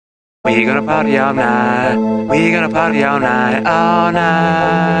We gonna party all night. We gonna party all night, all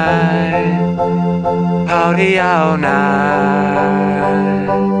night. Party all night.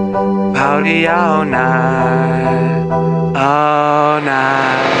 Party all night, all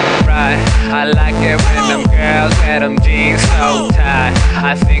night. Right, I like it when them girls wear them jeans so tight.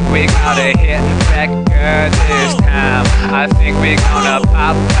 I think we gotta hit record this time. I think we gonna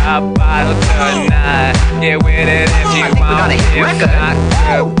pop bottle tonight. Get with it if you want, if not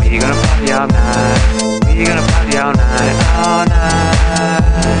good. We gonna party all night. We gonna party all night, all night.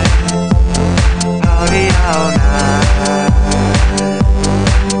 Party all night.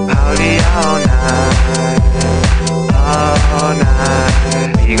 Party all night, all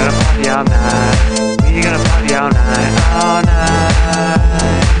night. We gonna party all night. We gonna party all night, all night.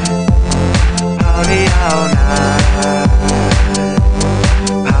 Party all night.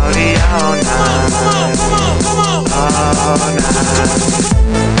 Party all night, all night.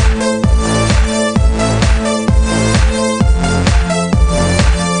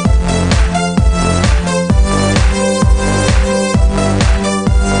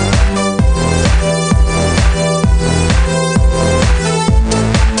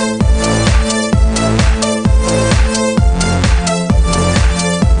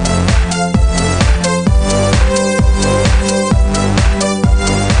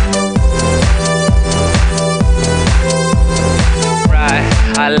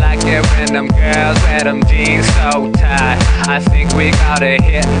 I like it when them girls wear them jeans so tight. I think we gotta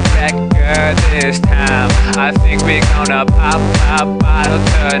hit record this time. I think we gonna pop bottle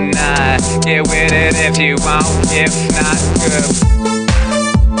tonight. Get with it if you want, if not good.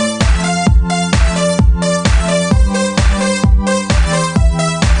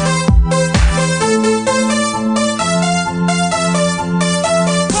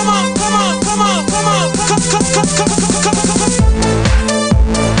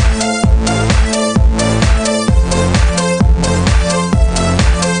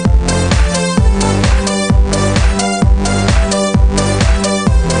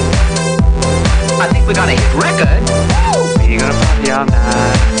 We gotta hit record.